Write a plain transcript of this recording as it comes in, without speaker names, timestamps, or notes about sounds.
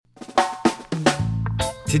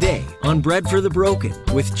Today on Bread for the Broken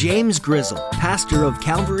with James Grizzle, pastor of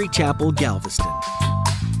Calvary Chapel, Galveston.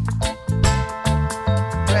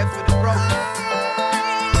 Bread for the broken.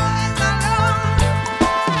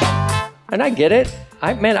 And I get it.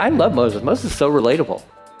 I love Moses. Moses is so relatable.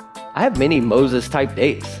 I have many Moses-type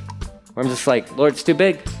days where I'm just like, Lord, it's too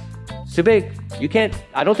big. It's too big. You can't,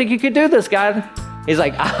 I don't think you could do this, God. He's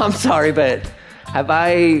like, I'm sorry, but have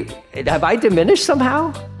I diminished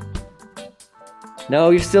somehow?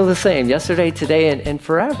 No, you're still the same. Yesterday, today, and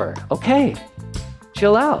forever. Okay,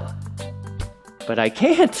 chill out. But I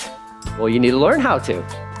can't. Well, you need to learn how to.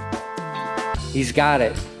 He's got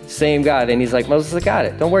it. Same God. And he's like, Moses, I got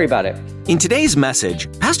it. Don't worry about it. In today's message,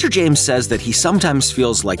 Pastor James says that he sometimes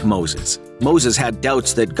feels like Moses. Moses had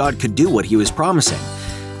doubts that God could do what he was promising.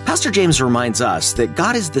 Pastor James reminds us that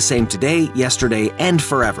God is the same today, yesterday, and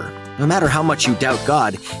forever. No matter how much you doubt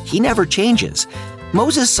God, he never changes.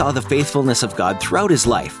 Moses saw the faithfulness of God throughout his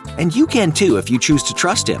life, and you can too if you choose to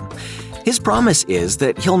trust him. His promise is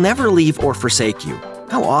that he'll never leave or forsake you.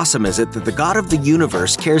 How awesome is it that the God of the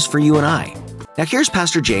universe cares for you and I? Now here's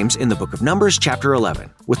Pastor James in the book of Numbers chapter 11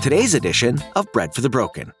 with today's edition of Bread for the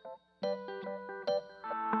Broken.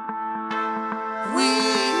 We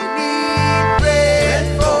need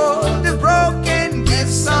bread for the broken. Give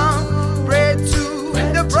some bread to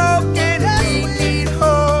the broken. We need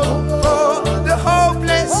hope for the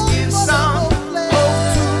hopeless. Give some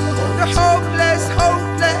hope to the hopeless.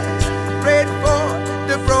 Bread for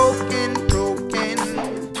the broken.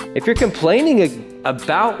 If you're complaining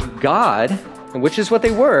about God, which is what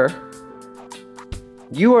they were,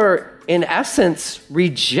 you are, in essence,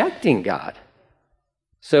 rejecting God.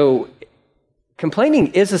 So complaining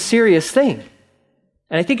is a serious thing.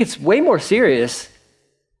 And I think it's way more serious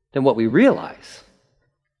than what we realize.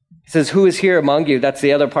 He says, who is here among you? That's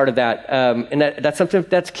the other part of that. And that's something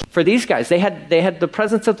that's key for these guys. They had the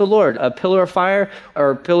presence of the Lord, a pillar of fire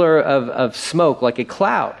or a pillar of smoke, like a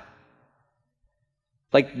cloud.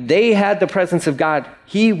 Like they had the presence of God.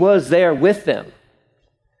 He was there with them.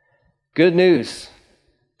 Good news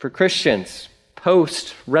for Christians,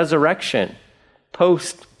 post-resurrection,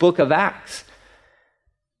 post-book of Acts.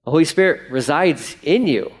 The Holy Spirit resides in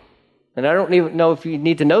you. And I don't even know if you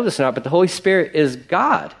need to know this or not, but the Holy Spirit is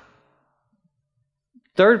God.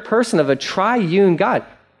 Third person of a triune God.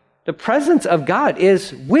 The presence of God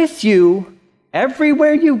is with you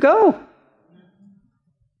everywhere you go.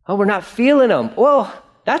 Oh, we're not feeling him. Well,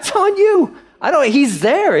 that's on you. He's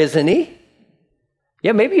there, isn't he?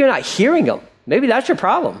 Yeah, maybe you're not hearing him. Maybe that's your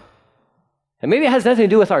problem. And maybe it has nothing to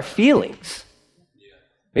do with our feelings.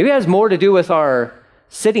 Maybe it has more to do with our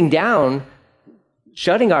sitting down,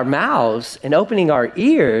 shutting our mouths and opening our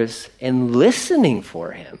ears and listening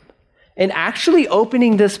for him and actually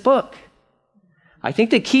opening this book. I think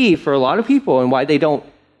the key for a lot of people and why they don't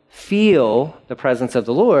feel the presence of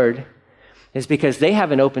the Lord is because they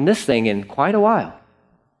haven't opened this thing in quite a while.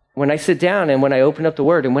 When I sit down and when I open up the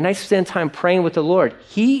Word and when I spend time praying with the Lord,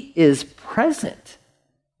 he is present.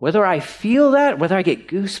 Whether I feel that, whether I get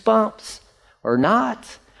goosebumps or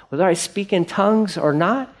not, whether I speak in tongues or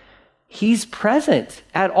not, he's present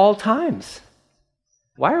at all times.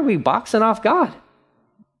 Why are we boxing off God?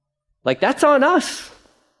 Like, that's on us.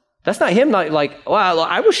 That's not him like, well,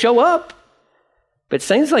 I will show up, but it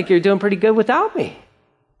seems like you're doing pretty good without me.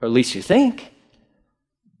 Or at least you think.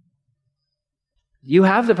 You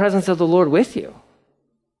have the presence of the Lord with you.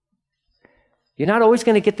 You're not always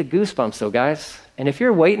going to get the goosebumps, though, guys. And if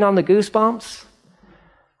you're waiting on the goosebumps,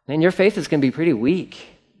 then your faith is going to be pretty weak.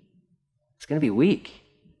 It's going to be weak.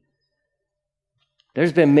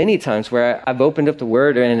 There's been many times where I've opened up the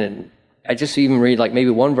Word and I just even read like maybe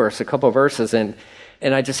one verse, a couple of verses, and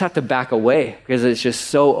I just have to back away because it's just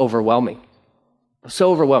so overwhelming.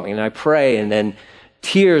 So overwhelming. And I pray, and then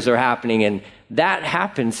tears are happening, and that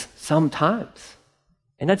happens sometimes.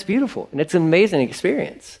 And that's beautiful, and it's an amazing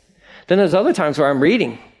experience. Then there's other times where I'm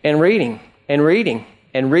reading and reading and reading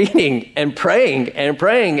and reading and praying and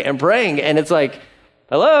praying and praying, and it's like,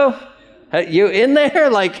 hello? You in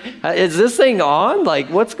there? Like, is this thing on? Like,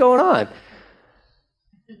 what's going on?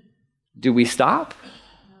 Do we stop?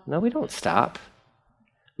 No, we don't stop.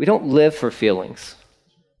 We don't live for feelings.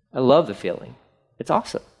 I love the feeling. It's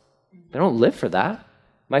awesome. I don't live for that.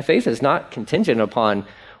 My faith is not contingent upon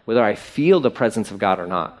whether I feel the presence of God or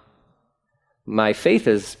not. My faith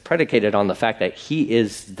is predicated on the fact that he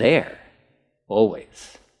is there.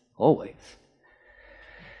 Always. Always.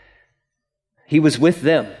 He was with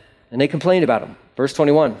them, and they complained about him. Verse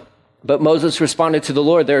 21. But Moses responded to the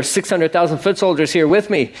Lord, there are 600,000 foot soldiers here with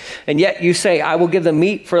me, and yet you say, I will give them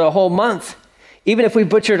meat for a whole month. Even if we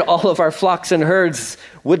butchered all of our flocks and herds,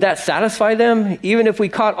 would that satisfy them? Even if we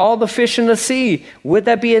caught all the fish in the sea, would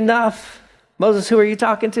that be enough? Moses, who are you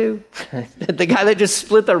talking to? The guy that just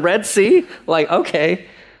split the Red Sea? Like, okay,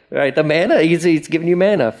 right, the manna, he's giving you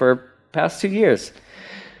manna for past 2 years.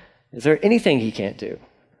 Is there anything he can't do?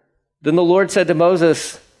 Then the Lord said to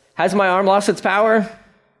Moses, has my arm lost its power?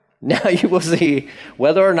 Now you will see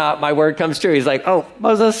whether or not my word comes true. He's like, oh,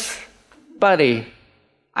 Moses, buddy,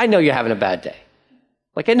 I know you're having a bad day.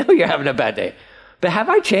 Like, I know you're having a bad day. But have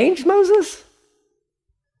I changed, Moses?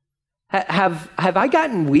 Have I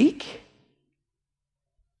gotten weak?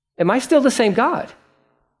 Am I still the same God?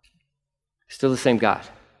 Still the same God.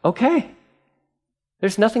 Okay.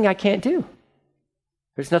 There's nothing I can't do.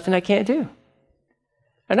 There's nothing I can't do.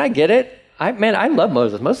 And I get it. I love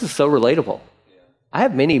Moses. Moses is so relatable. I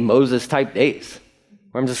have many Moses-type days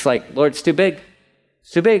where I'm just like, Lord, it's too big.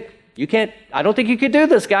 It's too big. You can't, I don't think you could do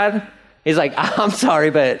this, God. He's like, I'm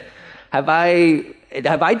sorry, but have I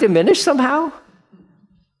diminished somehow?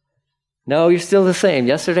 No, you're still the same.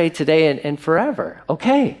 Yesterday, today, and forever.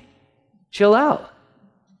 Okay, chill out.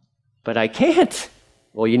 But I can't.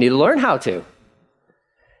 Well, you need to learn how to.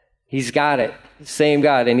 He's got it. Same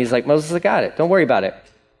God. And he's like, Moses, I got it. Don't worry about it.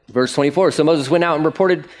 Verse 24, so Moses went out and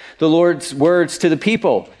reported the Lord's words to the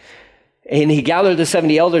people. And he gathered the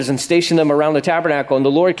 70 elders and stationed them around the tabernacle. And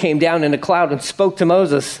the Lord came down in a cloud and spoke to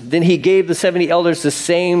Moses. Then he gave the 70 elders the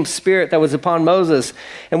same spirit that was upon Moses.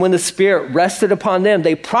 And when the spirit rested upon them,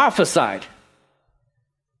 they prophesied.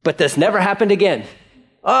 But this never happened again.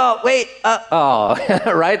 Oh, wait.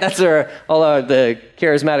 Right? That's where all of the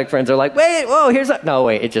charismatic friends are like, wait, whoa, no,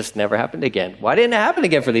 wait, it just never happened again. Why didn't it happen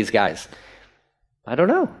again for these guys? I don't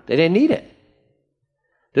know. They didn't need it.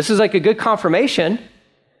 This is like a good confirmation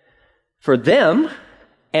for them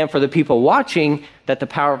and for the people watching that the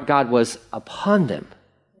power of God was upon them.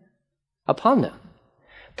 Upon them.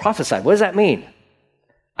 Prophesied. What does that mean?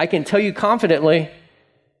 I can tell you confidently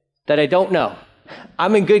that I don't know.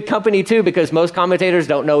 I'm in good company too because most commentators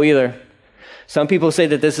don't know either. Some people say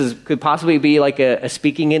that this could possibly be like a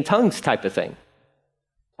speaking in tongues type of thing.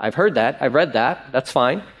 I've heard that. I've read that. That's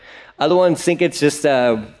fine. Other ones think it's just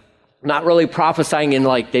not really prophesying in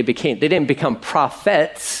like they didn't become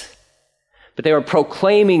prophets, but they were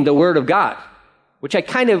proclaiming the word of God, which I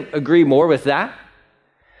kind of agree more with that.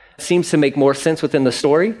 It seems to make more sense within the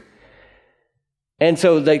story. And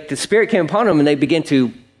so the Spirit came upon them and they began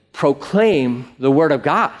to proclaim the word of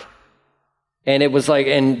God. And it was like,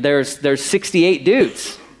 and there's 68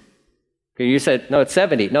 dudes. Okay, you said, no, it's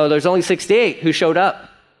 70. No, there's only 68 who showed up.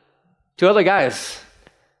 2 other guys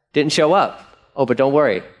didn't show up. Oh, but don't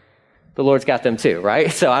worry. The Lord's got them too,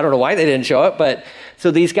 right? So I don't know why they didn't show up, but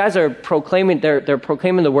so these guys are proclaiming, they're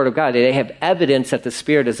proclaiming the word of God. They have evidence that the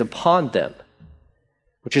Spirit is upon them,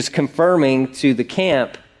 which is confirming to the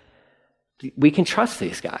camp, we can trust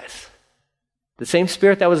these guys. The same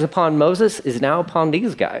Spirit that was upon Moses is now upon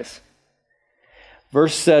these guys.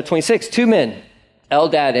 Verse 26, 2 men,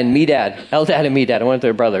 Eldad and Medad, one of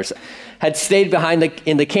their brothers, had stayed behind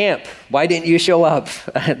in the camp. Why didn't you show up?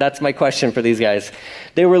 That's my question for these guys.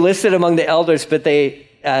 They were listed among the elders, but they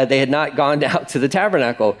had not gone out to the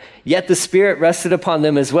tabernacle. Yet the Spirit rested upon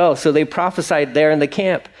them as well, so they prophesied there in the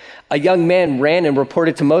camp. A young man ran and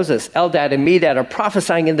reported to Moses, Eldad and Medad are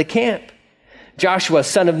prophesying in the camp. Joshua,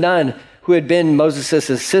 son of Nun, who had been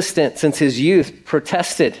Moses' assistant since his youth,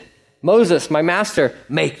 protested, Moses, my master,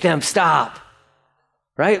 make them stop.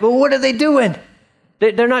 Right? Well, what are they doing?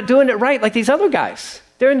 They're not doing it right like these other guys.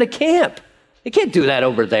 They're in the camp. They can't do that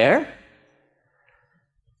over there.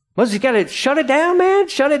 Moses, you got to shut it down, man.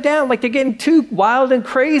 Shut it down. Like they're getting too wild and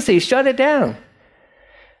crazy. Shut it down.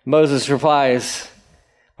 Moses replies,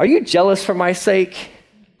 are you jealous for my sake?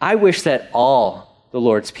 I wish that all the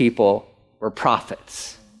Lord's people were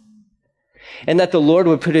prophets, and that the Lord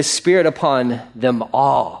would put his Spirit upon them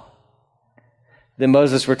all. Then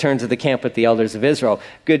Moses returned to the camp with the elders of Israel.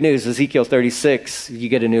 Good news, Ezekiel 36, you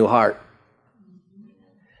get a new heart.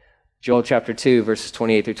 Joel chapter 2, verses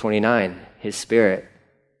 28 through 29, his Spirit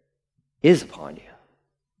is upon you.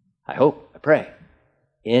 I hope, I pray.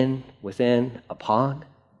 In, within, upon.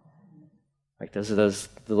 Like those are the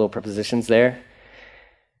little prepositions there.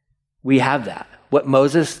 We have that. What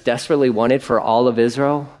Moses desperately wanted for all of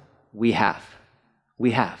Israel, we have.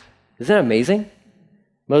 We have. Isn't that amazing?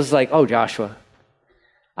 Moses is like, oh, Joshua,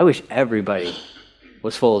 I wish everybody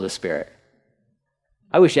was full of the Spirit.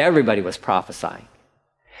 I wish everybody was prophesying.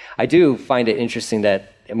 I do find it interesting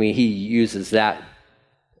that, he uses that,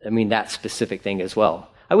 that specific thing as well.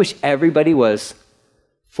 I wish everybody was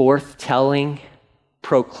forth telling,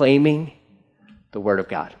 proclaiming the Word of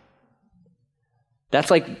God. That's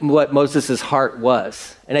like what Moses' heart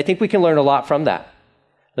was. And I think we can learn a lot from that.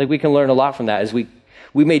 Like we can learn a lot from that as we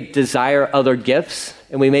may desire other gifts,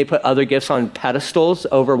 and we may put other gifts on pedestals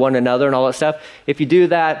over one another and all that stuff. If you do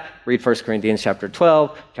that, read 1 Corinthians chapter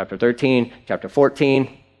 12, chapter 13, chapter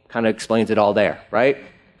 14, kind of explains it all there, right?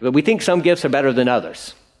 But we think some gifts are better than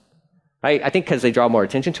others, right? I think because they draw more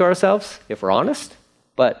attention to ourselves, if we're honest,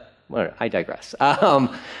 but well, I digress.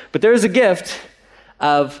 But there is a gift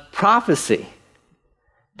of prophecy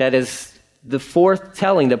that is the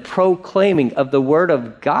foretelling, the proclaiming of the word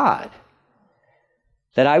of God,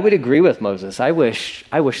 that I would agree with Moses. I wish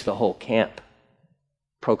the whole camp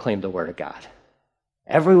proclaimed the word of God.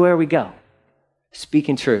 Everywhere we go,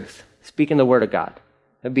 speaking truth, speaking the word of God.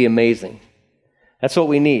 That'd be amazing. That's what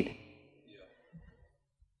we need.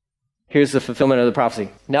 Here's the fulfillment of the prophecy.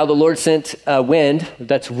 Now the Lord sent a wind,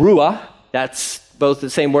 that's ruah, that's both the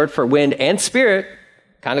same word for wind and spirit,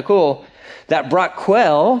 kind of cool, that brought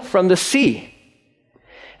quail from the sea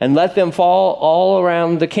and let them fall all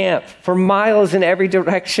around the camp. For miles in every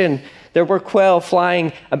direction, there were quail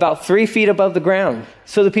flying about 3 feet above the ground.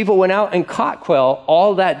 So the people went out and caught quail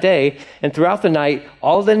all that day and throughout the night,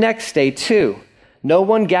 all the next day too. No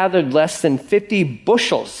one gathered less than 50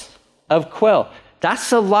 bushels of quail.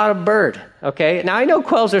 That's a lot of bird, okay? Now, I know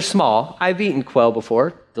quails are small. I've eaten quail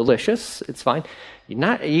before. Delicious. It's fine. You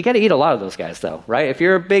got to eat a lot of those guys, though, right? If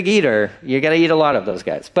you're a big eater, you got to eat a lot of those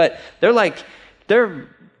guys. But they're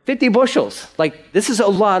 50 bushels. Like, this is a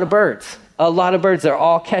lot of birds. A lot of birds they're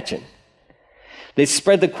all catching. They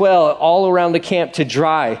spread the quail all around the camp to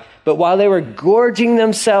dry. But while they were gorging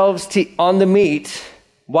themselves on the meat,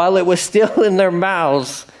 while it was still in their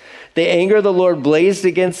mouths, the anger of the Lord blazed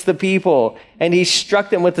against the people, and he struck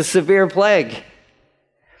them with a severe plague.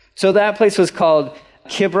 So that place was called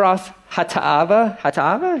Kibroth Hattaavah.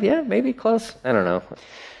 Hattaavah? Yeah, maybe close. I don't know.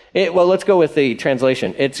 Well, let's go with the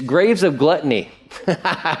translation. It's graves of gluttony.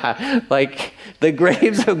 Like the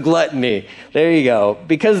graves of gluttony. There you go.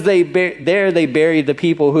 Because they buried the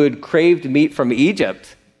people who had craved meat from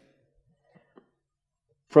Egypt.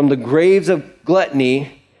 From the graves of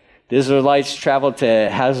gluttony, the Israelites traveled to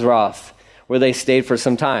Hazeroth, where they stayed for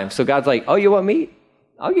some time. So God's like, oh, you want meat?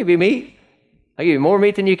 I'll give you meat. I'll give you more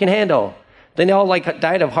meat than you can handle. Then they all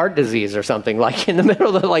died of heart disease or something, in the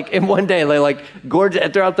middle of in one day, they gorged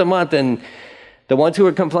it throughout the month. And the ones who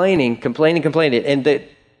were complaining. And that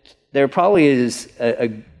there probably is,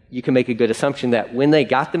 you can make a good assumption that when they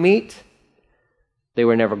got the meat, they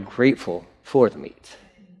were never grateful for the meat.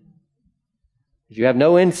 You have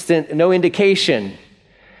no indication.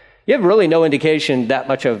 You have really no indication that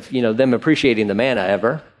much of, them appreciating the manna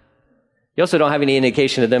ever. You also don't have any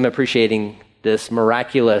indication of them appreciating this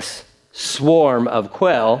miraculous swarm of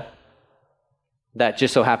quail that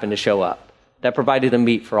just so happened to show up, that provided them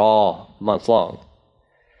meat for all month long.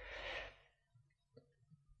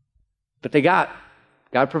 But God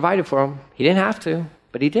provided for them. He didn't have to,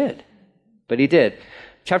 but he did.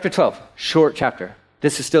 Chapter 12, short chapter.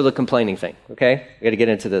 This is still the complaining thing, okay? We got to get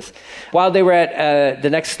into this. While they were at the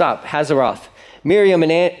next stop, Hazeroth, Miriam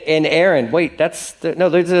and Aaron, those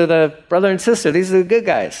are the brother and sister. These are the good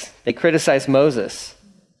guys. They criticized Moses.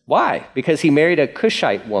 Why? Because he married a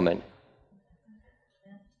Cushite woman.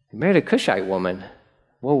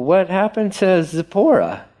 Well, what happened to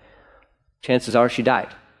Zipporah? Chances are she died.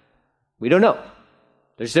 We don't know.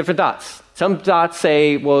 There's different thoughts. Some thoughts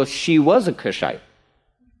say, well, she was a Cushite.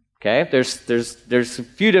 Okay, there's a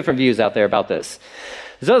few different views out there about this.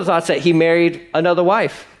 There's other thoughts that he married another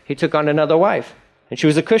wife. He took on another wife, and she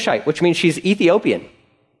was a Cushite, which means she's Ethiopian,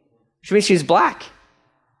 which means she's black.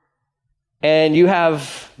 And you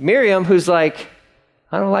have Miriam, who's like,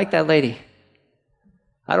 I don't like that lady.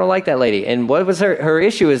 And what was her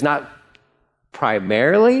issue is not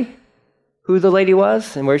primarily who the lady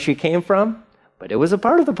was and where she came from, but it was a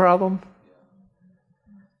part of the problem.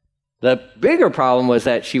 The bigger problem was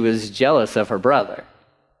that she was jealous of her brother.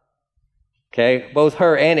 Okay? Both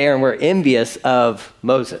her and Aaron were envious of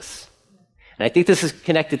Moses. And I think this is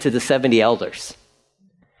connected to the 70 elders,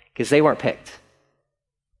 because they weren't picked.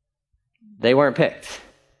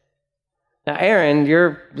 Now, Aaron,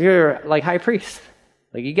 you're like high priest.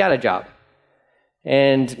 You got a job.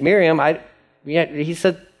 And Miriam,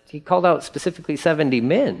 he called out specifically 70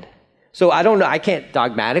 men. So I don't know, I can't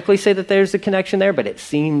dogmatically say that there's a connection there, but it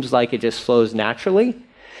seems like it just flows naturally,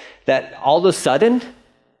 that all of a sudden,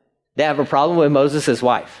 they have a problem with Moses'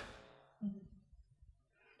 wife.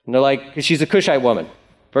 And they're like, because she's a Cushite woman.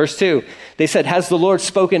 Verse 2, they said, has the Lord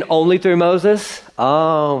spoken only through Moses?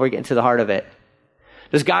 Oh, we're getting to the heart of it.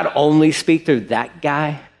 Does God only speak through that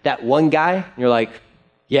guy, that one guy? And you're like,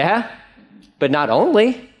 yeah, but not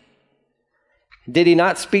only. Did he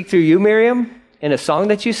not speak through you, Miriam, in a song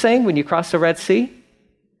that you sang when you crossed the Red Sea?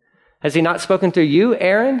 Has he not spoken through you,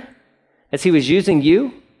 Aaron, as he was using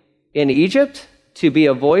you in Egypt to be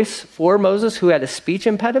a voice for Moses who had a speech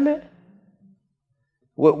impediment?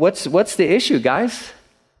 What's the issue, guys?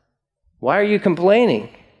 Why are you complaining?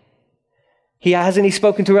 Hasn't he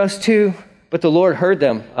spoken to us too? But the Lord heard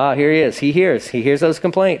them. Here he is. He hears those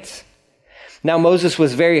complaints. Now Moses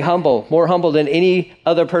was very humble, more humble than any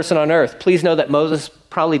other person on earth. Please know that Moses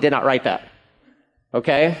probably did not write that.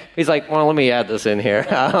 Okay? He's like, well, let me add this in here.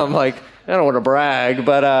 I'm like, I don't want to brag,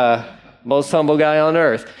 but most humble guy on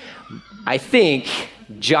earth. I think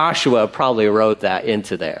Joshua probably wrote that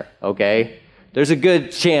into there, okay? There's a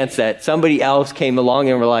good chance that somebody else came along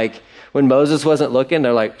and were like, when Moses wasn't looking,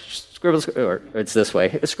 they're like, scribble, or it's this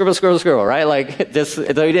way, scribble, scribble, scribble, right? Like, this, so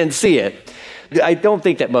he didn't see it. I don't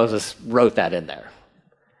think that Moses wrote that in there.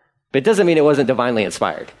 But it doesn't mean it wasn't divinely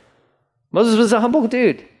inspired. Moses was a humble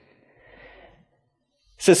dude.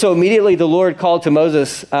 So immediately the Lord called to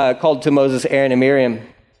Moses, Aaron, and Miriam,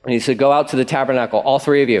 and he said, go out to the tabernacle, all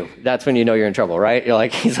three of you. That's when you know you're in trouble,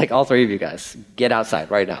 right? He's like, all three of you guys, get outside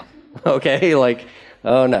right now. Okay? Like,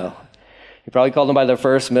 oh no. He probably called them by their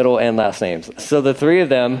first, middle, and last names. So the three of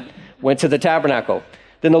them went to the tabernacle.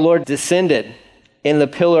 Then the Lord descended in the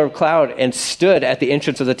pillar of cloud and stood at the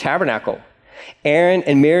entrance of the tabernacle. Aaron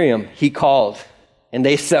and Miriam he called, and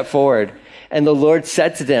they stepped forward. And the Lord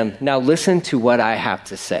said to them, now listen to what I have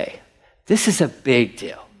to say. This is a big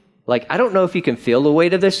deal. Like, I don't know if you can feel the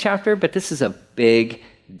weight of this chapter, but this is a big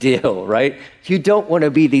deal, right? You don't want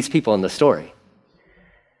to be these people in the story.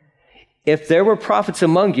 If there were prophets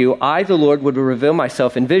among you, I, the Lord, would reveal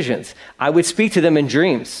myself in visions. I would speak to them in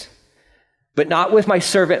dreams, but not with my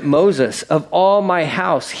servant Moses. Of all my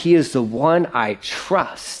house, he is the one I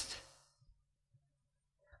trust.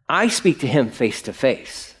 I speak to him face to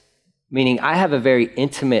face, meaning I have a very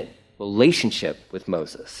intimate relationship with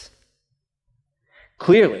Moses.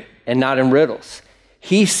 Clearly, and not in riddles.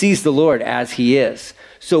 He sees the Lord as he is.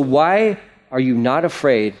 So why are you not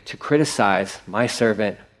afraid to criticize my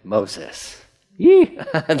servant Moses?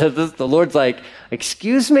 The Lord's like,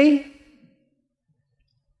 excuse me?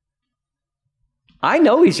 I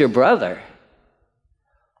know he's your brother,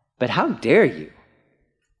 but how dare you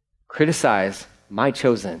criticize my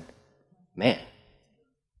chosen man?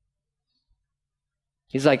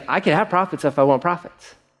 He's like, I can have prophets if I want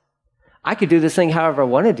prophets. I could do this thing however I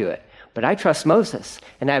want to do it, but I trust Moses,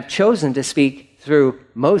 and I've chosen to speak through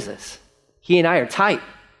Moses. He and I are tight.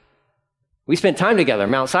 We spent time together,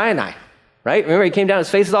 Mount Sinai, right? Remember he came down,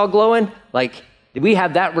 his face is all glowing? Like, we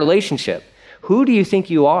have that relationship. Who do you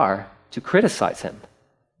think you are to criticize him?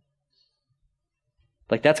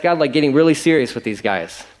 Like, that's God like getting really serious with these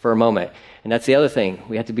guys for a moment. And that's the other thing.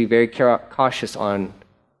 We have to be very cautious on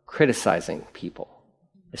criticizing people,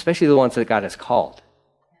 especially the ones that God has called.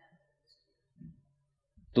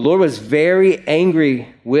 The Lord was very angry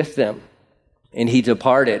with them, and he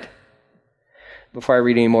departed. Before I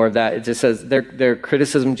read any more of that, it just says their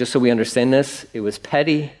criticism, just so we understand this, it was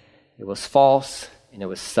petty, it was false, and it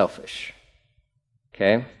was selfish.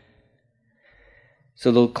 Okay?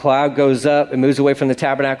 So the cloud goes up and moves away from the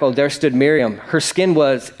tabernacle. There stood Miriam. Her skin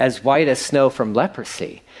was as white as snow from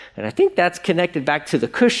leprosy. And I think that's connected back to the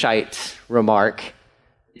Cushite remark.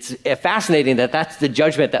 It's fascinating that that's the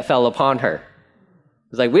judgment that fell upon her.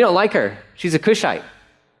 It's like, we don't like her. She's a Cushite.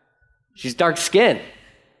 She's dark skinned.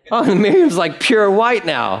 Oh, and Miriam's like pure white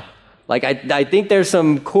now. Like, I think there's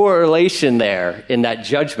some correlation there in that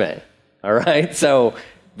judgment. All right? So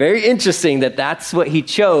very interesting that that's what he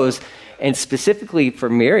chose, and specifically for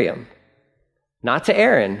Miriam. Not to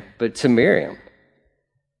Aaron, but to Miriam.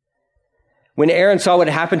 When Aaron saw what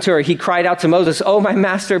had happened to her, he cried out to Moses, "Oh, my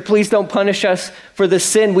master, please don't punish us for the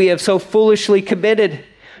sin we have so foolishly committed.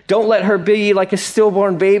 Don't let her be like a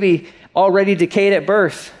stillborn baby, already decayed at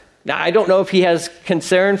birth." Now, I don't know if he has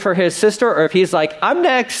concern for his sister or if he's like, I'm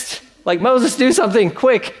next. Like, Moses, do something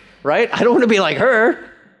quick, right? I don't want to be like her.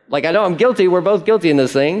 Like, I know I'm guilty. We're both guilty in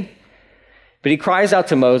this thing. But he cries out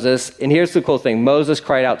to Moses, and here's the cool thing. Moses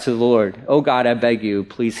cried out to the Lord, "Oh God, I beg you,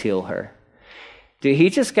 please heal her." Dude,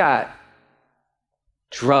 he just got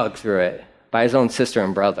drugged through it by his own sister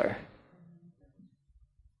and brother.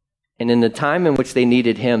 And in the time in which they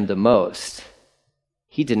needed him the most,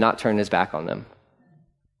 he did not turn his back on them.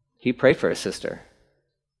 He prayed for his sister.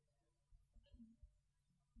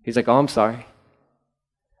 He's like, "Oh, I'm sorry.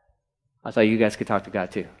 I thought you guys could talk to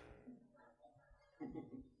God too.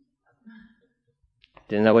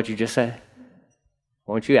 Didn't know what you just said?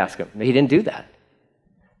 Why don't you ask him?" He didn't do that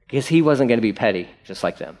because he wasn't going to be petty just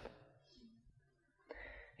like them.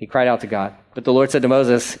 He cried out to God. But the Lord said to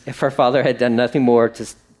Moses, if her father had done nothing more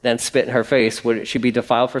than spit in her face, would she be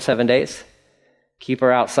defiled for 7 days? Keep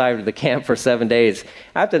her outside of the camp for 7 days.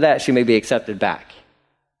 After that, she may be accepted back.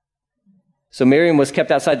 So Miriam was kept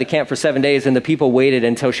outside the camp for 7 days, and the people waited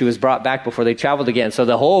until she was brought back before they traveled again. So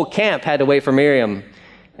the whole camp had to wait for Miriam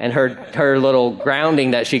and her little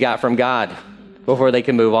grounding that she got from God before they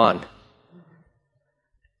could move on.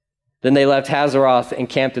 Then they left Hazeroth and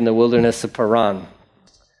camped in the wilderness of Paran.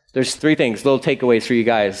 There's 3 things, little takeaways for you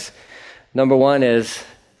guys. Number 1 is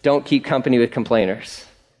don't keep company with complainers,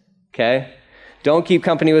 okay? Don't keep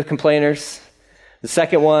company with complainers. The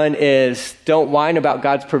second one is don't whine about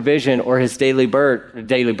God's provision or his daily bread.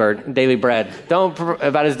 Don't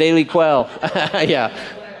about his daily quail. Yeah.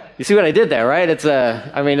 You see what I did there, right? That's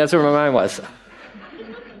where my mind was.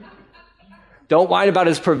 Don't whine about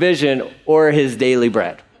his provision or his daily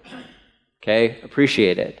bread. Okay?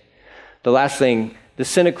 Appreciate it. The last thing, the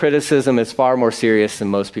sin of criticism is far more serious than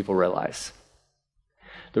most people realize.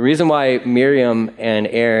 The reason why Miriam and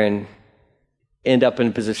Aaron end up in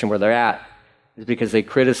a position where they're at is because they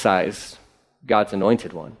criticize God's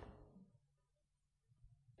anointed one.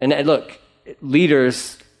 And look,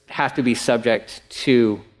 leaders have to be subject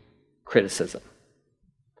to criticism.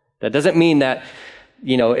 That doesn't mean that,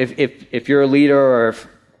 if you're a leader or if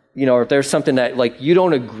there's something that you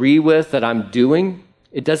don't agree with that I'm doing,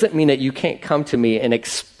 it doesn't mean that you can't come to me and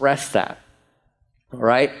express that. All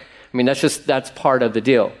right? That's part of the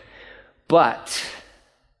deal. But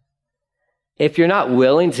if you're not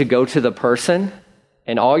willing to go to the person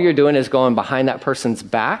and all you're doing is going behind that person's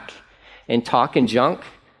back and talking junk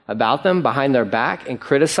about them behind their back and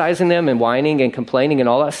criticizing them and whining and complaining and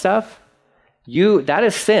all that stuff, that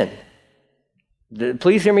is sin.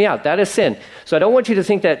 Please hear me out. That is sin. So I don't want you to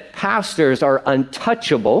think that pastors are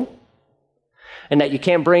untouchable and that you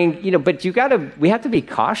can't bring, but we have to be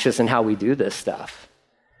cautious in how we do this stuff.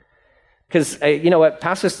 Because,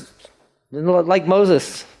 pastors, like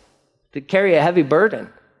Moses, they carry a heavy burden.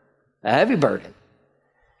 And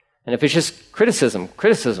if it's just criticism,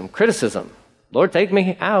 Lord, take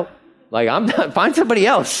me out. I'm done. Find somebody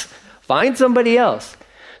else.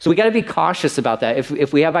 So we got to be cautious about that.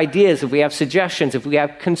 If we have ideas, if we have suggestions, if we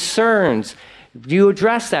have concerns, you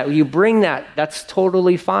address that, you bring that, that's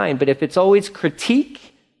totally fine. But if it's always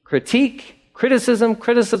critique, criticism,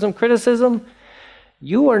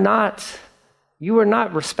 you are not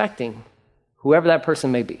respecting whoever that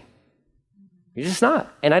person may be. You're just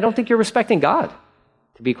not. And I don't think you're respecting God,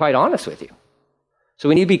 to be quite honest with you. So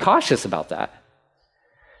we need to be cautious about that.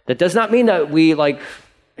 That does not mean that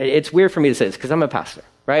it's weird for me to say this because I'm a pastor,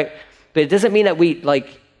 right? But it doesn't mean that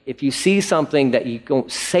if you see something that you don't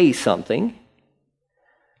say something.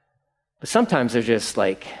 But sometimes they're just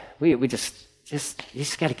you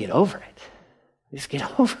just got to get over it. You just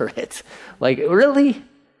get over it. Really?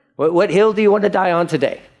 What hill do you want to die on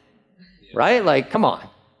today? Right? Come on.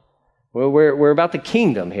 We're about the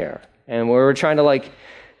kingdom here. And we're trying to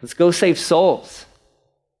let's go save souls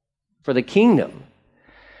for the kingdom.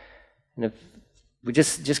 And if we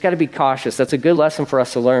just got to be cautious. That's a good lesson for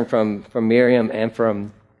us to learn from Miriam and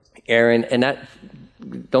from Aaron. And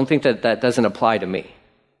don't think that doesn't apply to me.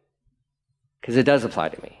 Because it does apply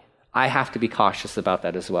to me. I have to be cautious about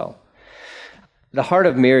that as well. The heart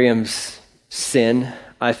of Miriam's sin,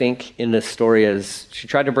 I think, in this story is she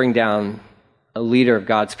tried to bring down a leader of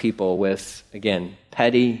God's people with, again,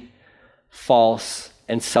 petty, false,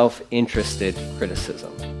 and self-interested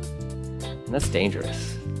criticism. And that's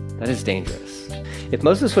dangerous. That is dangerous. If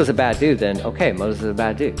Moses was a bad dude, then okay, Moses is a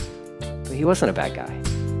bad dude. But he wasn't a bad guy.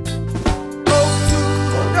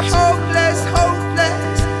 The hopeless,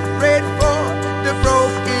 bread for the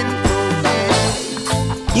broken.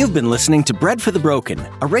 You've been listening to Bread for the Broken,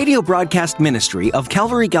 a radio broadcast ministry of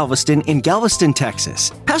Calvary Galveston in Galveston,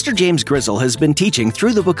 Texas. Pastor James Grizzle has been teaching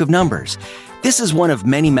through the book of Numbers. This is one of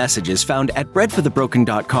many messages found at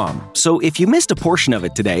breadforthebroken.com. So if you missed a portion of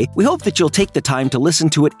it today, we hope that you'll take the time to listen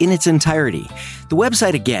to it in its entirety. The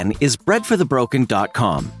website again is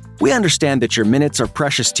breadforthebroken.com. We understand that your minutes are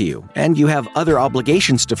precious to you, and you have other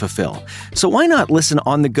obligations to fulfill. So why not listen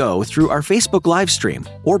on the go through our Facebook live stream?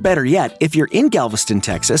 Or better yet, if you're in Galveston,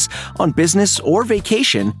 Texas, on business or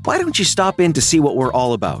vacation, why don't you stop in to see what we're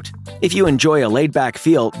all about? If you enjoy a laid-back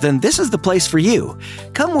feel, then this is the place for you.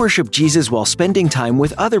 Come worship Jesus while spending time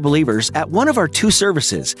with other believers at one of our 2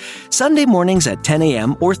 services, Sunday mornings at 10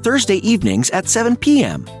 a.m. or Thursday evenings at 7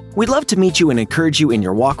 p.m. We'd love to meet you and encourage you in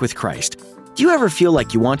your walk with Christ. Do you ever feel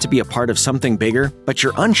like you want to be a part of something bigger, but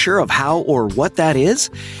you're unsure of how or what that is?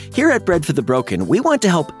 Here at Bread for the Broken, we want to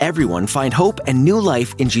help everyone find hope and new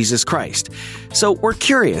life in Jesus Christ. So we're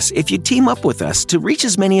curious if you'd team up with us to reach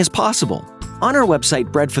as many as possible. On our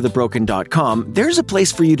website, breadforthebroken.com, there's a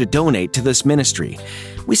place for you to donate to this ministry.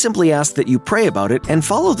 We simply ask that you pray about it and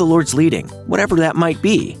follow the Lord's leading, whatever that might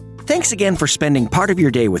be. Thanks again for spending part of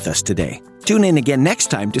your day with us today. Tune in again next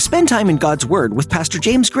time to spend time in God's Word with Pastor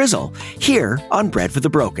James Grizzle, here on Bread for the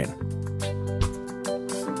Broken.